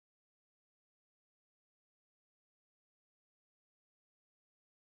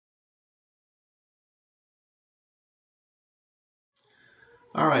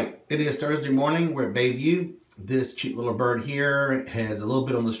All right, it is Thursday morning. We're at Bayview. This cute little bird here has a little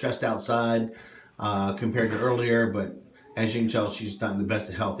bit on the stressed out side compared to earlier, but as you can tell, she's not in the best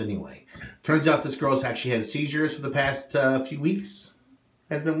of health anyway. Turns out this girl's actually had seizures for the past few weeks.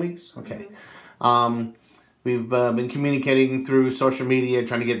 Has been weeks? Okay. We've been communicating through social media,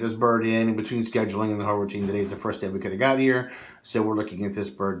 trying to get this bird in between scheduling and the whole routine. Today's the first day we could have got here, so we're looking at this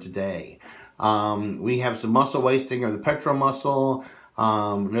bird today. We have some muscle wasting of the pectoral muscle.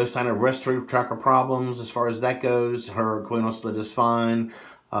 No sign of respiratory tract problems as far as that goes. Her coronal slit is fine.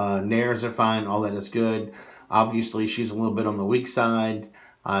 Nares are fine. All that is good. Obviously, she's a little bit on the weak side.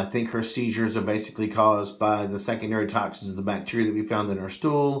 I think her seizures are basically caused by the secondary toxins of the bacteria that we found in her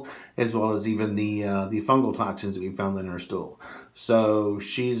stool, as well as even the fungal toxins that we found in her stool. So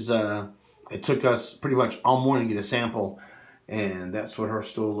she's, it took us pretty much all morning to get a sample, and that's what her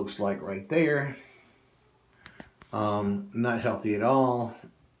stool looks like right there. Not healthy at all,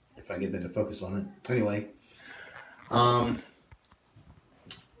 if I get that to focus on it. Anyway, I'll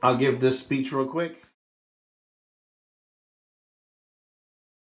give this speech real quick.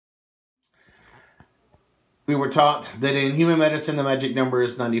 We were taught that in human medicine, the magic number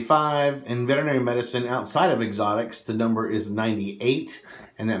is 95. In veterinary medicine, outside of exotics, the number is 98.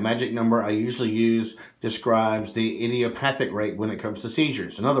 And that magic number I usually use describes the idiopathic rate when it comes to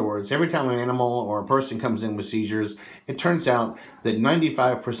seizures. In other words, every time an animal or a person comes in with seizures, it turns out that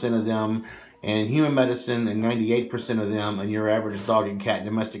 95% of them in human medicine and 98% of them in your average dog and cat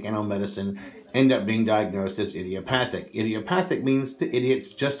domestic animal medicine end up being diagnosed as idiopathic. Idiopathic means the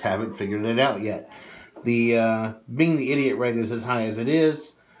idiots just haven't figured it out yet. Being the idiot rate is as high as it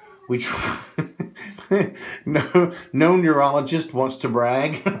is, we try. No neurologist wants to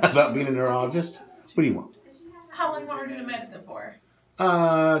brag about being a neurologist. What do you want? How long are you doing medicine for?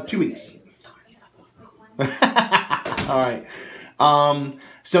 2 weeks. All right.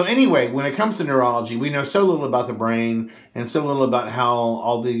 So anyway, when it comes to neurology, we know so little about the brain and so little about how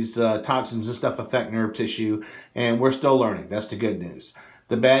all these toxins and stuff affect nerve tissue, and we're still learning. That's the good news.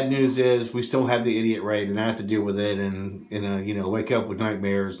 The bad news is we still have the idiot rate, and I have to deal with it, and you know, wake up with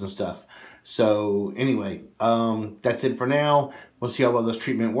nightmares and stuff. So anyway, that's it for now. We'll see how well this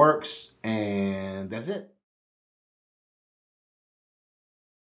treatment works, and that's it.